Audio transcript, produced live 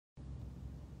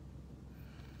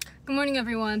Good morning,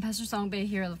 everyone. Pastor Songbei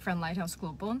here from Lighthouse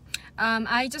Global.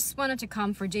 I just wanted to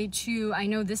come for day 2. I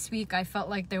know this week I felt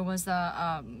like there was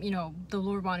the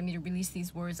Lord wanted me to release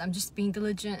these words. I'm just being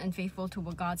diligent and faithful to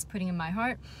what God's putting in my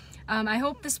heart. I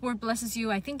hope this word blesses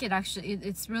you. I think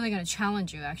it's really going to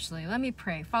challenge you, actually. Let me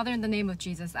pray. Father, in the name of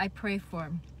Jesus, I pray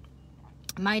for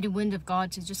mighty wind of God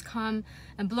to just come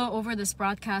and blow over this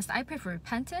broadcast. I pray for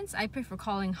repentance. I pray for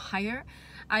calling higher.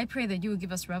 I pray that you will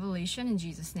give us revelation in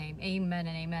Jesus' name. Amen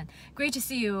and amen. Great to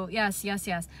see you. Yes.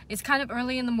 It's kind of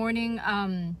early in the morning.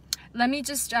 Let me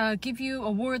just give you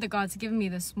a word that God's given me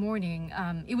this morning.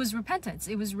 It was repentance.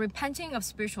 It was repenting of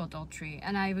spiritual adultery.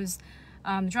 And I was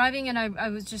driving, and I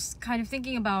was just kind of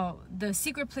thinking about the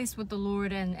secret place with the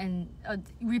Lord and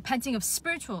repenting of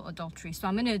spiritual adultery. So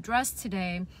I'm going to address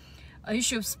today an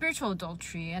issue of spiritual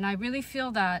adultery, and I really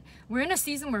feel that we're in a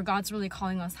season where God's really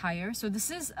calling us higher. So this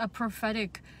is a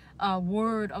prophetic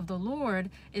word of the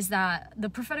Lord, is that the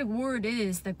prophetic word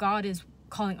is that God is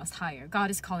calling us higher.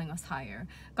 God is calling us higher.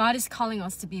 God is calling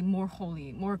us to be more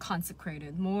holy, more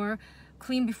consecrated, more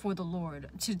clean before the Lord,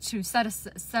 to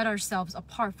set ourselves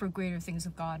apart for greater things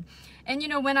of God. And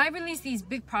when I release these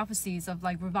big prophecies of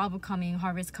like revival coming,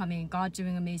 harvest coming, God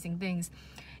doing amazing things,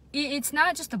 it's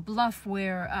not just a bluff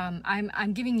where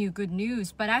I'm giving you good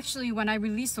news, but actually when I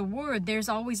release a word, there's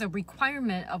always a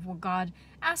requirement of what God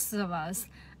asks of us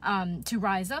to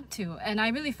rise up to. And I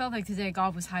really felt like today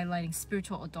God was highlighting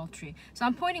spiritual adultery. So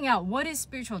I'm pointing out, what is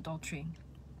spiritual adultery?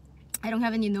 I don't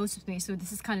have any notes with me, so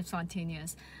this is kind of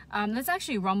spontaneous. Let's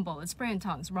actually rumble. Let's pray in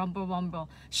tongues. Rumble, rumble.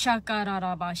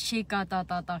 Shakararaba,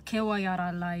 shikatata,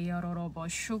 kewayarala, yarorobo,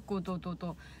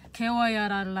 shukudododo.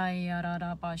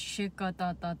 Kewayarala,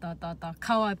 shikatata.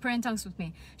 Kawa, pray in tongues with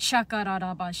me.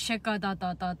 Shakararaba,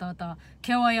 shikatata,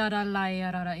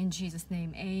 kewayarala, in Jesus'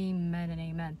 name. Amen and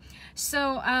amen.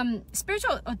 So,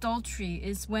 spiritual adultery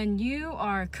is when you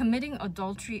are committing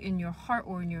adultery in your heart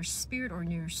or in your spirit or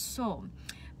in your soul.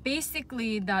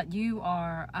 Basically, that you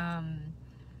are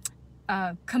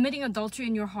committing adultery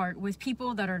in your heart with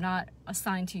people that are not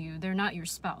assigned to you. They're not your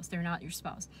spouse. They're not your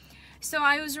spouse. So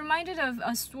I was reminded of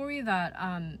a story that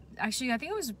actually I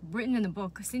think it was written in the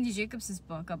book, Cindy Jacobs'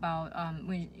 book, about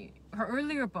her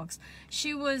earlier books.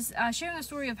 She was sharing a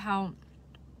story of how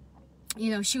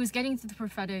she was getting to the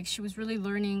prophetic. She was really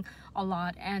learning a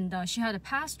lot, and she had a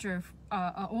pastor,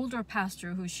 an older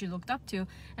pastor who she looked up to.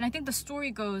 And I think the story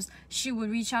goes, she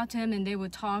would reach out to him and they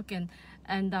would talk, and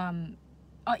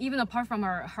even apart from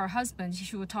her husband,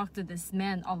 she would talk to this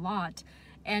man a lot.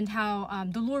 And how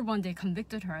the Lord one day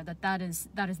convicted her that is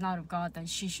not of God, that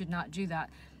she should not do that,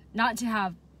 not to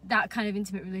have that kind of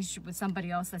intimate relationship with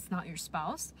somebody else that's not your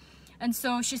spouse. And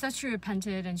so she said she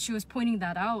repented, and she was pointing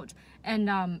that out. And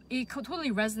it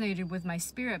totally resonated with my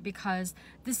spirit, because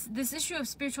this issue of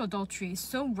spiritual adultery is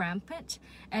so rampant,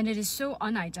 and it is so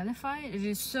unidentified. It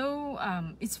is so,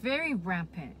 it's very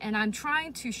rampant. And I'm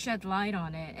trying to shed light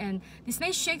on it. And this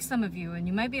may shake some of you, and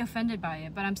you might be offended by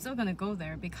it, but I'm still going to go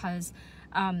there, because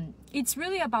it's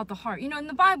really about the heart. In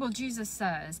the Bible, Jesus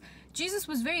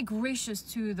was very gracious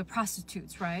to the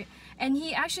prostitutes, right? And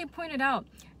he actually pointed out,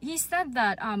 he said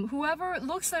that whoever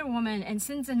looks at a woman and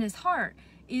sins in his heart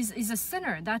is a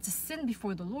sinner. That's a sin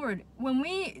before the Lord. When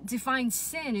we define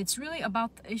sin, it's really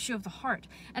about the issue of the heart.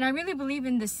 And I really believe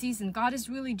in this season, God is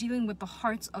really dealing with the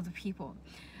hearts of the people.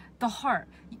 The heart.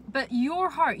 But your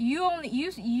heart, you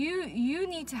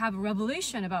need to have a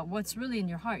revelation about what's really in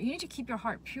your heart. You need to keep your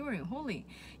heart pure and holy.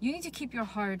 You need to keep your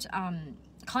heart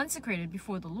consecrated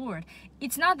before the Lord.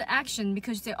 It's not the action,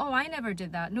 because you say, oh, I never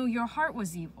did that. No, your heart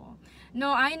was evil.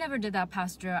 No, I never did that,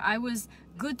 Pastor. I was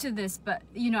good to this, but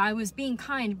I was being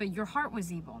kind, but your heart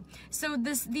was evil. So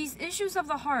these issues of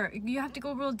the heart, you have to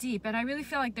go real deep. And I really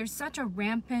feel like there's such a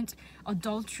rampant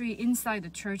adultery inside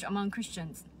the church among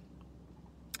Christians.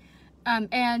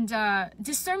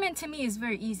 Discernment to me is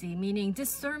very easy, meaning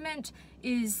discernment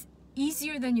is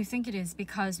easier than you think it is,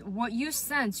 because what you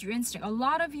sense, your instinct, a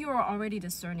lot of you are already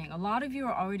discerning. A lot of you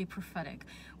are already prophetic.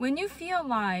 When you feel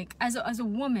like, as a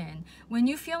woman, when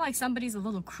you feel like somebody's a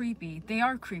little creepy, they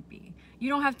are creepy. You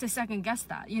don't have to second guess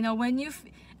that. When you...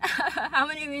 How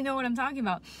many of you know what I'm talking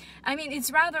about? I mean,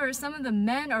 it's rather some of the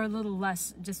men are a little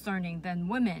less discerning than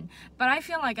women. But I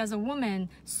feel like as a woman,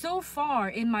 so far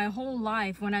in my whole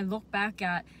life, when I look back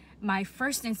at my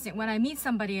first instinct, when I meet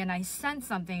somebody and I sense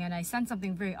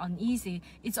something very uneasy,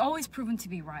 it's always proven to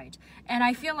be right. And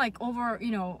I feel like over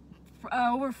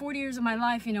 40 years of my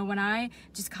life, when I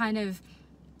just kind of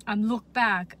look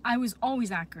back, I was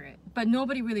always accurate, but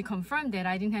nobody really confirmed it.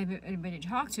 I didn't have anybody to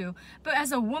talk to. But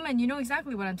as a woman, you know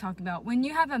exactly what I'm talking about. When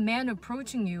you have a man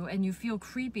approaching you and you feel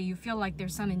creepy, you feel like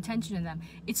there's some intention in them,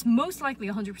 it's most likely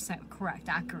 100% correct,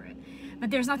 accurate. But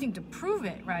there's nothing to prove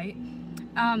it, right?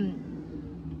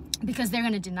 Because they're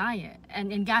going to deny it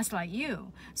and gaslight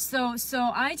you. So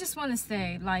I just want to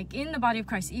say, like, in the body of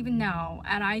Christ, even now,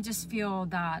 and I just feel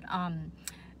that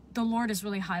the Lord is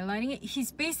really highlighting it.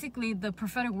 He's basically, the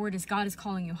prophetic word is God is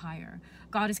calling you higher.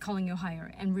 God is calling you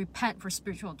higher, and repent for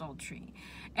spiritual adultery.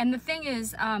 And the thing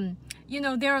is, you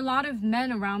know, there are a lot of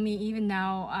men around me even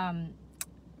now.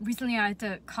 Recently I had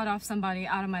to cut off somebody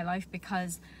out of my life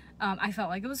because I felt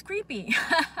like it was creepy.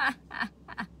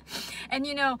 And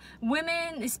you know,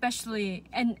 women especially,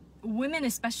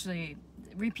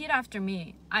 repeat after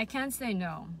me, I can't say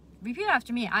no. Repeat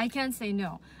after me, I can't say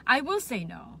no. I will say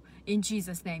no. In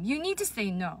Jesus' name. You need to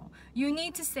say no. You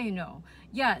need to say no.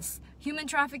 Yes. Human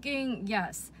trafficking,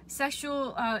 yes.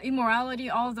 Sexual immorality,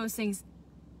 all of those things.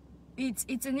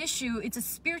 It's an issue. It's a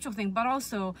spiritual thing. But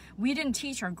also, we didn't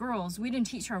teach our girls, we didn't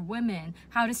teach our women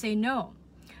how to say no.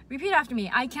 Repeat after me.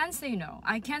 I can say no.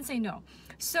 I can say no.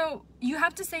 So you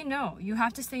have to say no. You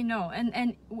have to say no.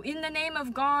 And in the name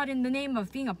of God, in the name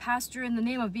of being a pastor, in the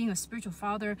name of being a spiritual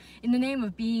father, in the name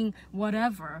of being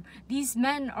whatever, these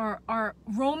men are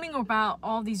roaming about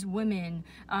all these women,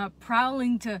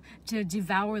 prowling to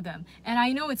devour them. And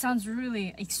I know it sounds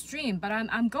really extreme, but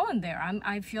I'm going there.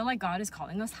 I feel like God is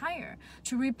calling us higher,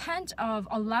 to repent of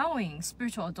allowing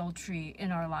spiritual adultery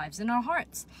in our lives, in our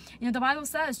hearts. You know, the Bible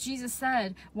says, Jesus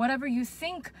said, whatever you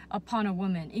think upon a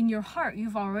woman in your heart,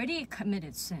 you've already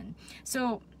committed sin.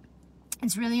 So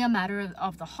it's really a matter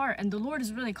of the heart, and the Lord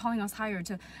is really calling us higher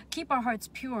to keep our hearts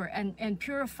pure and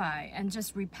purify and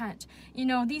just repent. You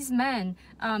know, these men,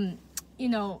 you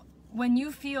know, when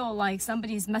you feel like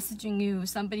somebody's messaging you,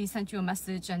 somebody sent you a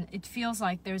message and it feels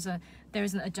like there's an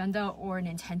agenda or an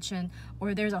intention,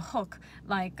 or there's a hook,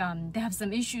 like they have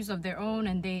some issues of their own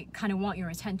and they kind of want your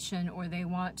attention, or they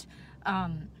want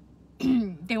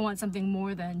they want something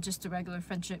more than just a regular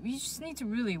friendship. You just need to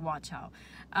really watch out.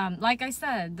 Like I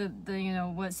said, the you know,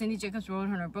 what Cindy Jacobs wrote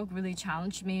in her book really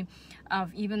challenged me,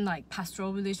 of even like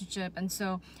pastoral relationship. And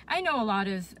so I know a lot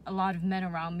of men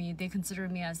around me, they consider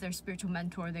me as their spiritual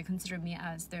mentor, they consider me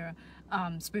as their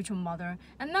spiritual mother,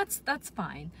 and that's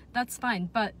fine. That's fine.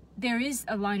 But there is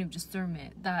a line of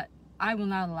discernment that I will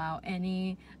not allow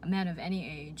any man of any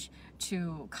age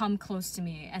to come close to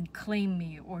me and claim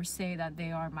me or say that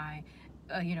they are my,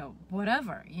 you know,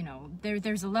 whatever. You know,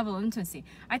 there's a level of intimacy.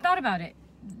 I thought about it,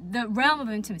 the realm of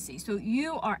intimacy. So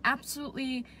you are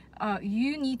absolutely,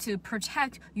 you need to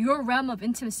protect your realm of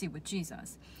intimacy with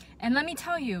Jesus. And let me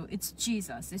tell you, it's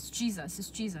Jesus, it's Jesus, it's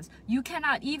Jesus. You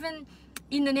cannot, even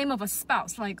in the name of a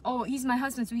spouse, like, oh, he's my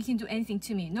husband, so he can do anything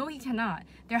to me. No, he cannot.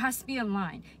 There has to be a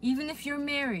line. Even if you're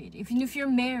married, even if you're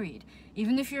married,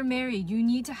 you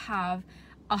need to have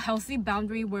a healthy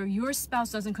boundary where your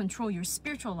spouse doesn't control your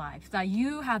spiritual life, that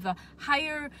you have a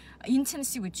higher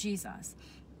intimacy with Jesus.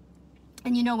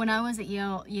 And you know, when I was at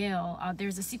Yale,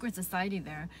 there's a secret society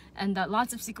there, and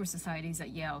lots of secret societies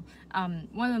at Yale.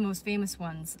 One of the most famous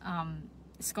ones,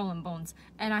 Skull and Bones.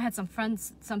 And I had some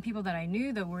friends, some people that I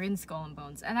knew that were in Skull and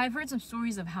Bones. And I've heard some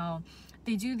stories of how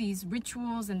they do these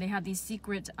rituals and they have these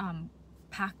secret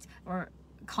pact or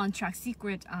contract,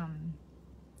 secret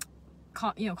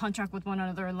contract with one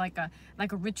another, like a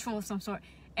ritual of some sort.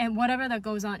 And whatever that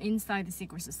goes on inside the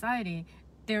secret society,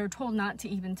 they're told not to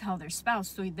even tell their spouse,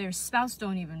 so their spouse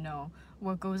don't even know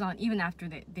what goes on, even after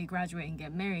they graduate and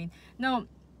get married. No,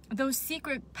 those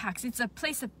secret pacts, it's a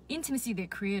place of intimacy they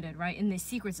created, right, in these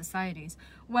secret societies.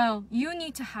 Well, you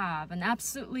need to have an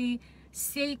absolutely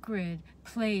sacred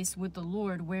place with the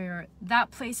Lord, where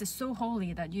that place is so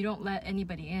holy that you don't let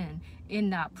anybody in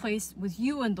that place with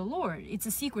you and the Lord. It's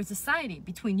a secret society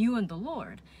between you and the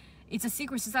Lord. It's a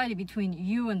secret society between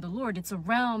you and the Lord. It's a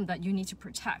realm that you need to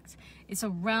protect. It's a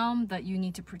realm that you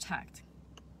need to protect.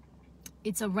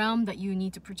 It's a realm that you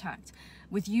need to protect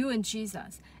with you and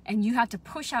Jesus. And you have to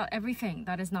push out everything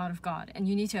that is not of God. And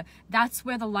you need to, that's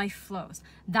where the life flows.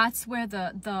 That's where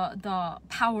the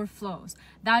power flows.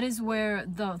 That is where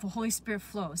the Holy Spirit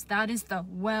flows. That is the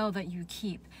well that you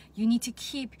keep. You need to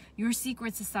keep your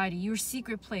secret society, your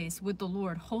secret place with the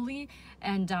Lord holy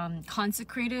and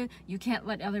consecrated. You can't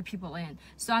let other people in.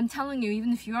 So I'm telling you,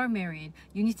 even if you are married,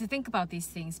 you need to think about these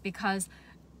things, because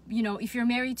you know, if you're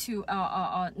married to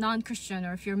a non-Christian,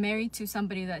 or if you're married to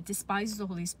somebody that despises the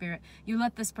Holy Spirit, you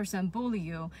let this person bully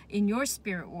you in your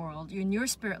spirit world, in your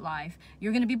spirit life,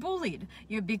 you're going to be bullied.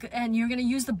 And you're going to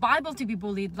use the Bible to be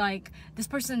bullied. Like, this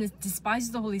person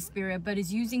despises the Holy Spirit, but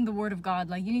is using the word of God.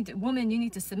 Like, woman, you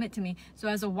need to submit to me. So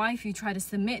as a wife, you try to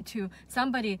submit to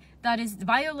somebody that is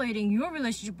violating your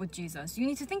relationship with Jesus. You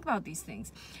need to think about these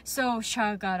things. So,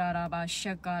 Father,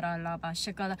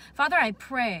 I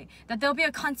pray that there'll be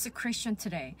a consecration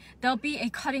today. There'll be a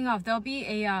cutting off. There'll be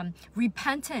a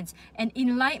repentance and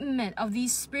enlightenment of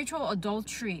these spiritual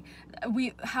adultery.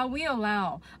 How we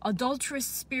allow adulterous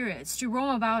spirits to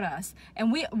roam about us,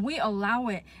 and we allow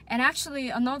it. And actually,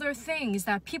 another thing is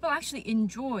that people actually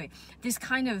enjoy this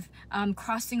kind of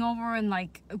crossing over in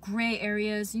like gray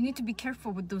areas. You need to be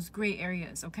careful with those gray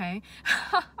areas, okay?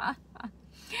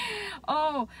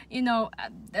 Oh,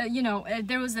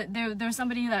 there was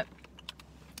somebody that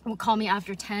would call me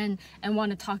after 10 and want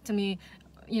to talk to me.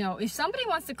 You know, if somebody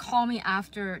wants to call me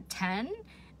after 10,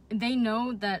 they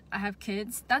know that I have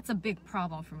kids. That's a big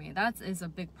problem for me. That is a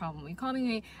big problem. You're calling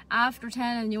me after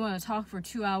 10 and you want to talk for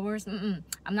 2 hours. I'm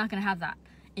not gonna have that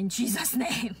in Jesus'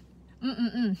 name.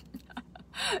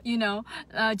 You know,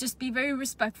 just be very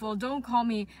respectful. Don't call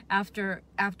me after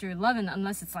 11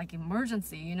 unless it's like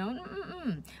emergency, you know.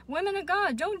 Women of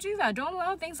God, don't do that. Don't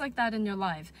allow things like that in your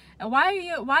life. And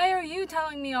why are you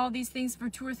telling me all these things for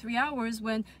 2 or 3 hours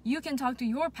when you can talk to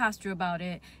your pastor about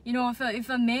it? You know, if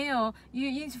a male,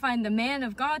 you need to find the man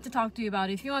of God to talk to you about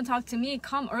it. If you want to talk to me,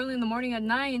 come early in the morning at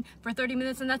 9 for 30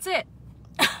 minutes and that's it.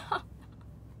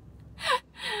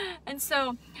 And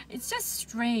so it's just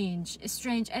strange. It's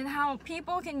strange. And how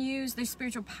people can use their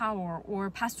spiritual power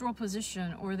or pastoral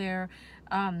position or their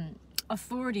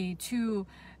authority to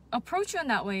approach you in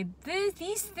that way.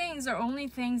 These things are only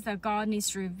things that God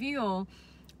needs to reveal.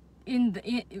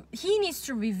 He needs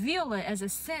to reveal it as a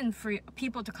sin for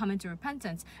people to come into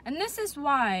repentance. And this is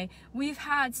why we've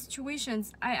had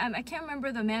situations, I can't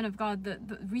remember the man of God that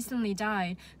recently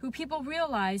died, who people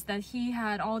realized that he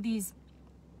had all these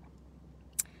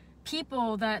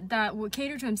people that would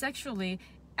cater to him sexually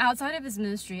outside of his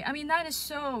ministry. I mean, that is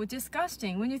so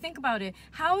disgusting when you think about it.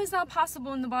 How is that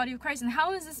possible in the body of Christ? And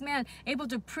how is this man able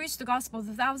to preach the gospel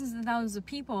to thousands and thousands of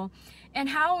people? And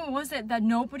how was it that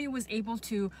nobody was able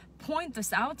to point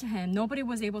this out to him? Nobody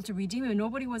was able to redeem him.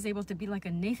 Nobody was able to be like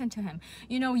a Nathan to him.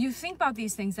 You know, you think about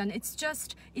these things and it's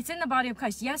in the body of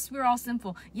Christ. Yes, we're all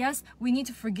sinful. Yes, we need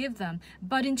to forgive them.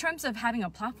 But in terms of having a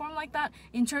platform like that,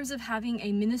 in terms of having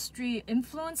a ministry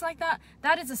influence like that,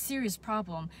 that is a serious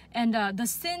problem. And the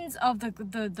sins of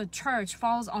the church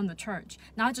falls on the church,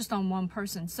 not just on one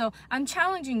person. So I'm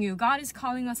challenging you. God is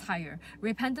calling us higher.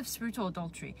 Repent of spiritual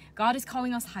adultery. God is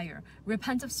calling us higher.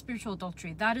 Repent of spiritual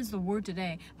adultery. That is the word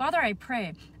today. Father, I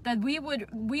pray that we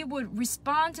would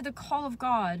respond to the call of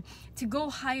God to go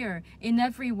higher in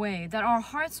every way, that our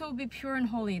hearts will be pure and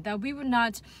holy, that we would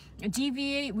not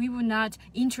deviate, we would not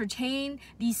entertain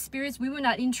these spirits, we would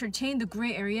not entertain the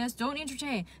gray areas. Don't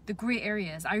entertain the gray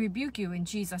areas. I rebuke you in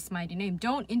Jesus' mighty name.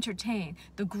 Don't entertain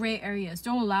the gray areas.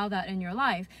 Don't allow that in your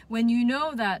life when you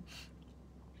know that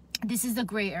this is the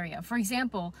gray area. For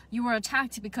example, you were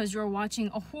attacked because you're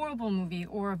watching a horrible movie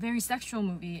or a very sexual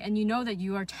movie, and you know that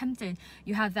you are tempted.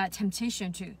 You have that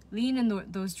temptation to lean in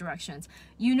those directions.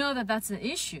 You know that that's an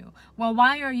issue. Well,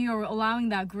 why are you allowing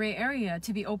that gray area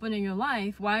to be open in your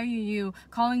life? Why are you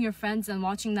calling your friends and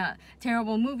watching that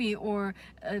terrible movie or,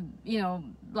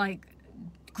 like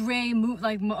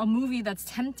like a movie that's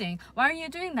tempting? Why are you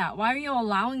doing that? Why are you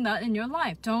allowing that in your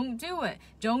life? Don't do it.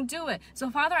 Don't do it. So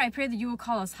Father, I pray that you will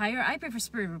call us higher. I pray for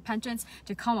spirit of repentance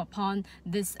to come upon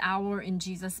this hour in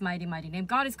Jesus' mighty, mighty name.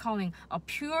 God is calling a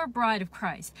pure bride of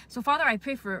Christ. So Father, I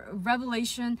pray for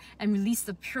revelation and release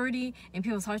the purity in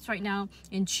people's hearts right now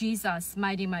in Jesus'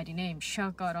 mighty, mighty name. It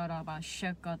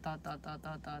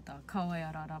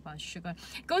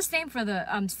goes same for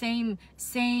the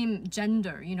same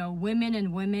gender, you know, women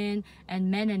and women and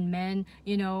men,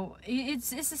 you know, it's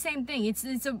the same thing. It's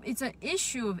an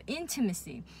issue of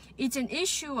intimacy. It's an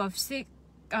issue of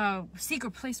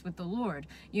secret place with the Lord.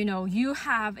 You know, you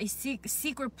have a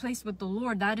secret place with the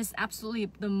Lord. That is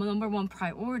absolutely the number one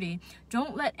priority.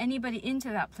 Don't let anybody into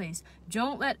that place.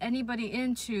 Don't let anybody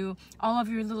into all of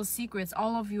your little secrets,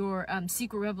 all of your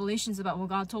secret revelations about what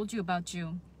God told you about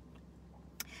you.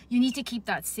 You need to keep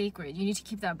that sacred. You need to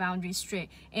keep that boundary straight.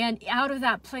 And out of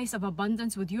that place of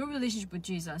abundance with your relationship with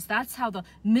Jesus, that's how the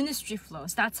ministry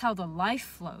flows. That's how the life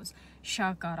flows.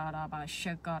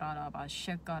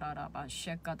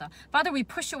 Father, we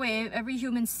push away every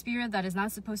human spirit that is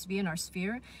not supposed to be in our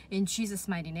sphere in Jesus'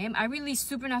 mighty name. I release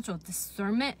supernatural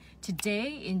discernment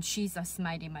today in Jesus'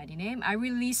 mighty name. I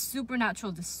release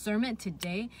supernatural discernment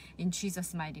today in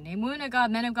Jesus' mighty name. Women of God,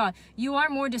 men of God, you are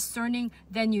more discerning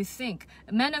than you think.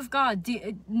 Men of God,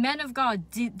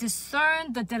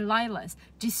 discern the Delilahs.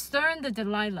 Discern the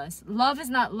Delilahs. Love is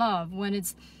not love when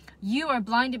it's you are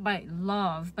blinded by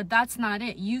love, but that's not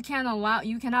it. You cannot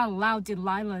allow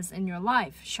Delilahs in your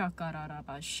life.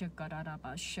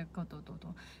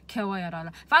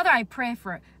 Father, I pray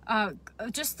for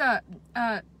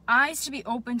eyes to be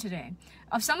open today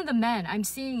of some of the men I'm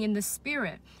seeing in the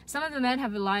spirit. Some of the men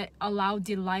have allowed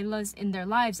Delilahs in their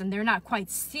lives, and they're not quite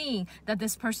seeing that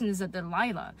this person is a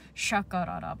Delilah.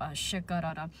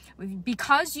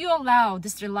 Because you allow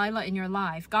this Delilah in your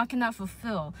life, God cannot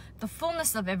fulfill the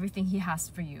fullness of everything He has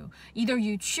for you. Either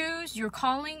you choose your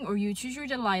calling or you choose your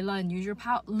Delilah and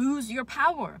lose your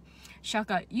power.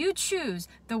 You choose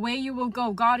the way you will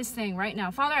go. God is saying right now,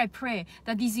 Father, I pray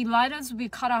that these Delilahs will be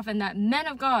cut off and that men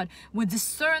of God would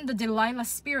discern the Delilah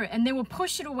spirit and they will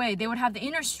push it away. They would have the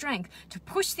inner strength to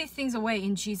push these things away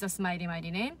in Jesus' mighty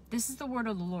name. This is the word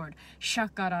of the Lord.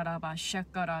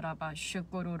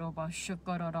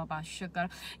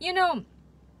 You know,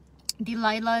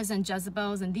 Delilahs and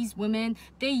Jezebels and these women,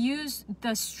 they use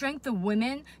the strength of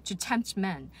women to tempt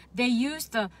men. They use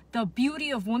the beauty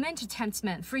of women to tempt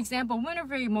men. For example, women are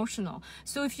very emotional.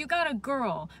 So if you got a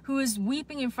girl who is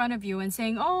weeping in front of you and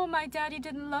saying, oh, my daddy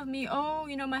didn't love me. Oh,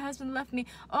 you know, my husband left me.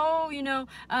 Oh, you know,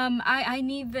 I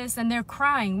need this. And they're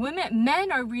crying.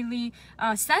 Men are really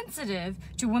sensitive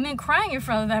to women crying in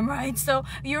front of them, right? So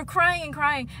you're crying and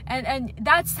crying. And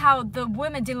that's how the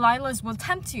women, Delilahs, will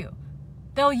tempt you.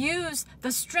 They'll use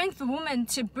the strength of woman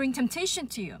to bring temptation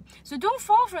to you. So don't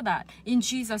fall for that in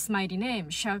Jesus' mighty name.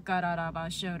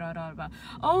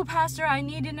 Oh, Pastor, I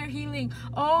need inner healing.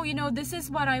 Oh, you know, this is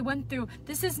what I went through.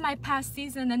 This is my past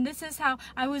season, and this is how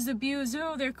I was abused.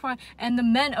 Oh, they're crying. And the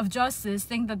men of justice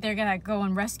think that they're going to go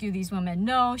and rescue these women.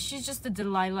 No, she's just a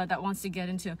Delilah that wants to get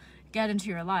into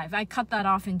your life. I cut that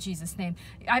off in Jesus' name.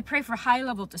 I pray for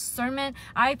high-level discernment.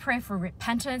 I pray for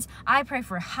repentance. I pray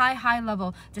for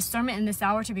high-level discernment in this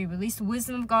hour to be released,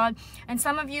 wisdom of God. And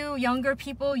some of you younger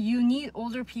people, you need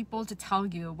older people to tell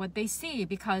you what they see,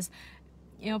 because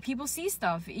you know, people see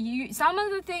stuff. Some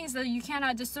of the things that you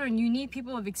cannot discern, you need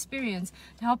people of experience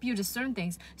to help you discern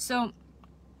things. So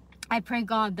I pray,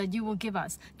 God, that you will give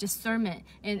us discernment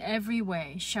in every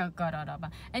way.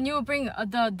 And you will bring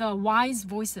the wise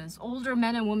voices, older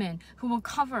men and women, who will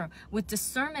cover with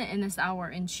discernment in this hour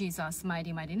in Jesus'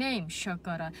 mighty name.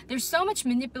 There's so much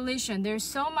manipulation. There's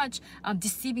so much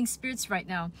deceiving spirits right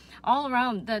now all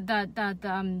around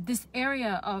this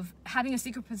area of having a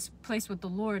secret place with the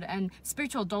Lord, and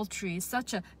spiritual adultery is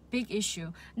such a big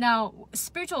issue. Now,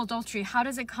 spiritual adultery, how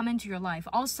does it come into your life?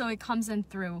 Also, it comes in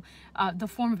through the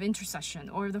form of intercession,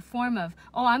 or the form of,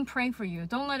 oh, I'm praying for you.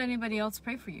 Don't let anybody else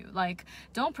pray for you. Like,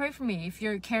 don't pray for me if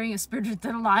you're carrying a spirit of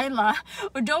Delilah,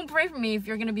 or don't pray for me if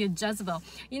you're going to be a Jezebel.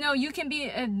 You know, you can be,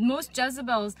 most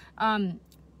Jezebels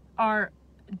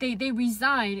they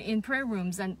reside in prayer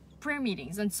rooms and prayer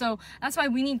meetings, and so that's why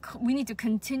we need to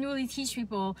continually teach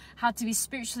people how to be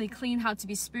spiritually clean, how to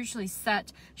be spiritually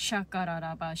set. Don't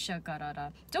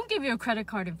give your credit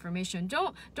card information.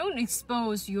 Don't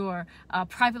expose your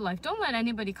private life. Don't let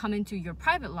anybody come into your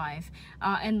private life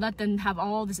and let them have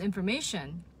all this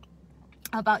information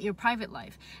about your private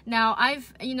life. Now,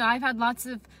 I've had lots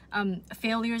of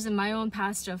failures in my own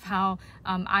past of how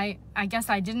I guess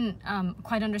I didn't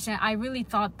quite understand. I really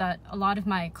thought that a lot of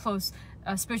my close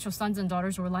spiritual sons and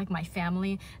daughters were like my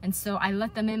family, and so I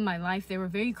let them in my life. They were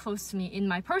very close to me in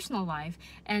my personal life,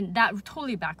 and that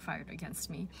totally backfired against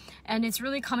me. And it's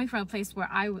really coming from a place where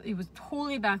it was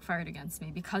totally backfired against me,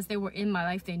 because they were in my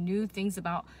life. They knew things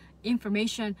about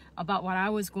information about what I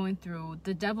was going through.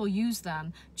 The devil used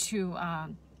them to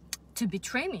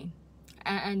betray me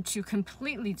and to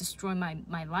completely destroy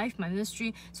my life, my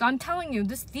ministry. So I'm telling you,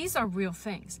 these are real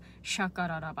things.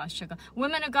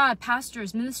 Women of God,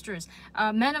 pastors, ministers,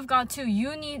 men of God too,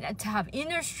 you need to have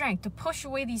inner strength to push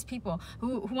away these people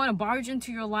who want to barge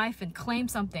into your life and claim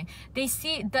something.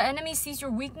 The enemy sees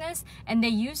your weakness and they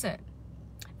use it.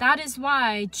 That is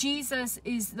why Jesus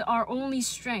is our only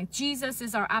strength. Jesus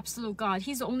is our absolute God.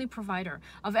 He's the only provider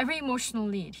of every emotional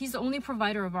need. He's the only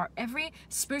provider of our every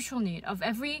spiritual need, of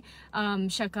every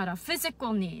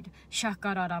physical need.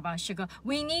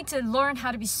 We need to learn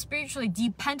how to be spiritually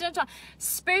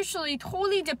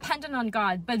totally dependent on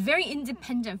God, but very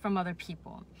independent from other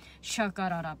people.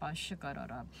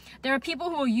 There are people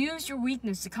who will use your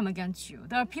weakness to come against you.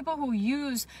 There are people who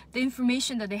use the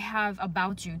information that they have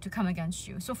about you to come against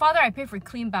you. So Father, I pray for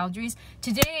clean boundaries.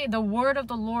 Today, the word of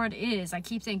the Lord is, I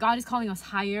keep saying, God is calling us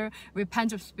higher,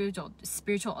 repent of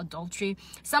spiritual adultery.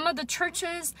 Some of the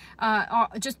churches are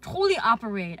just totally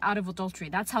operate out of adultery.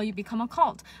 That's how you become a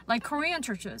cult. Like Korean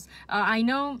churches. I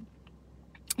know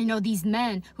these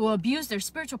men who abuse their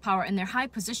spiritual power and their high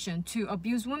position to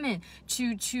abuse women,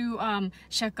 to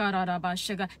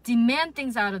demand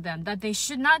things out of them that they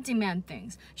should not demand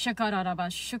things.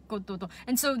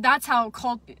 And so that's how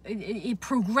cult it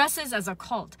progresses as a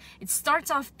cult. It starts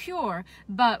off pure,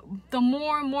 but the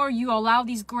more and more you allow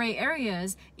these gray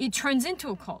areas, it turns into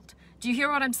a cult. Do you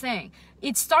hear what I'm saying?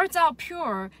 It starts out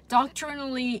pure,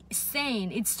 doctrinally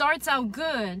sane. It starts out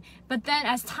good, but then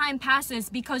as time passes,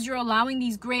 because you're allowing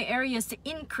these gray areas to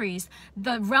increase,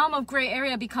 the realm of gray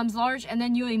area becomes large, and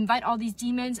then you invite all these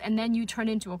demons, and then you turn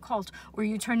into a cult, or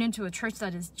you turn into a church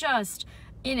that is just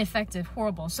ineffective,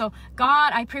 horrible. So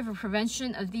God, I pray for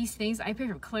prevention of these things. I pray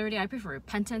for clarity. I pray for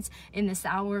repentance in this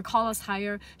hour. Call us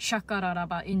higher,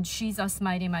 in Jesus'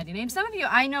 mighty name. Some of you,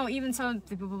 I know, even some of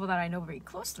the people that I know very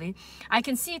closely, I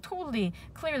can see totally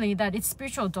clearly that it's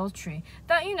spiritual adultery.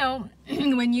 That,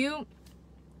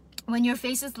 when your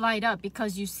faces light up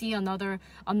because you see another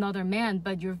man,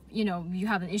 but you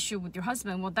have an issue with your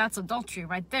husband, well, that's adultery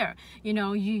right there.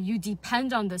 You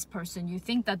depend on this person. You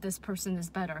think that this person is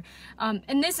better.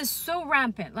 And this is so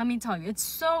rampant. Let me tell you, it's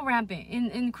so rampant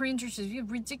in Korean churches. You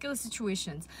have ridiculous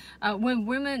situations when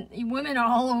women are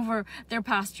all over their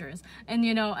pastors,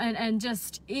 and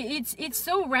just it's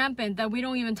so rampant that we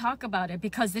don't even talk about it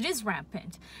because it is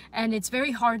rampant and it's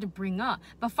very hard to bring up.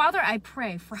 But Father, I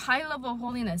pray for high level of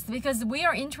holiness, because we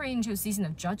are entering into a season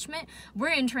of judgment. We're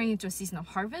entering into a season of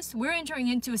harvest. We're entering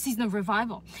into a season of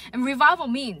revival. And revival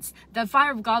means the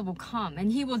fire of God will come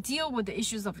and he will deal with the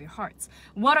issues of your hearts.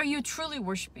 What are you truly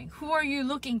worshiping? Who are you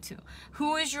looking to?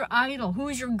 Who is your idol? Who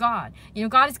is your God?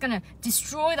 God is going to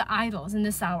destroy the idols in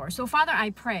this hour. So Father, I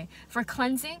pray for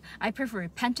cleansing. I pray for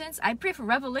repentance. I pray for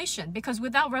revelation, because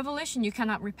without revelation, you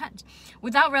cannot repent.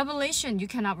 Without revelation, you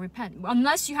cannot repent.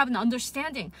 Unless you have an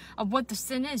understanding of what the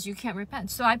sin is, you can't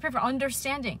repent. So I pray for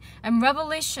understanding and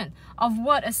revelation of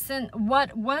what a sin,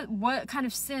 what kind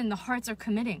of sin the hearts are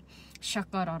committing.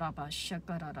 Call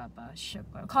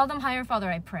them higher, Father,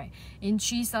 I pray, in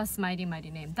Jesus' mighty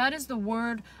name. That is the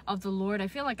word of the Lord. I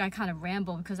feel like I kind of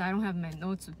ramble because I don't have my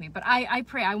notes with me, but I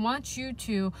pray. I want you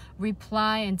to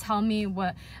reply and tell me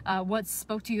what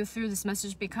spoke to you through this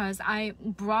message, because I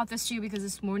brought this to you because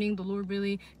this morning the Lord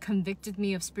really convicted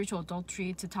me of spiritual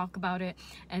adultery, to talk about it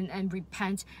and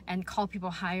repent and call people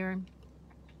higher.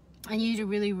 I need you to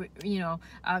really,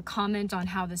 comment on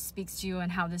how this speaks to you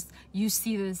and how you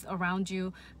see this around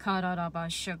you.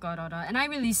 And I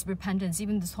release repentance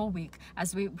even this whole week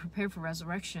as we prepare for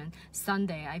Resurrection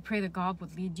Sunday. I pray that God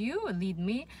would lead you and lead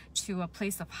me to a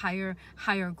place of higher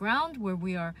ground where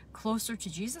we are closer to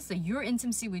Jesus, that your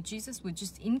intimacy with Jesus would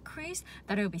just increase,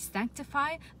 that it will be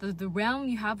sanctified, that the realm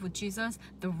you have with Jesus,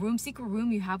 the secret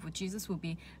room you have with Jesus will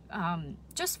be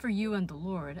just for you and the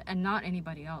Lord and not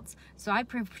anybody else. So I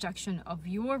pray for protection of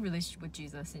your relationship with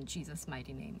Jesus in Jesus'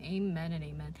 mighty name. Amen and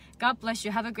amen. God bless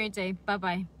you. Have a great day.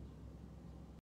 Bye-bye.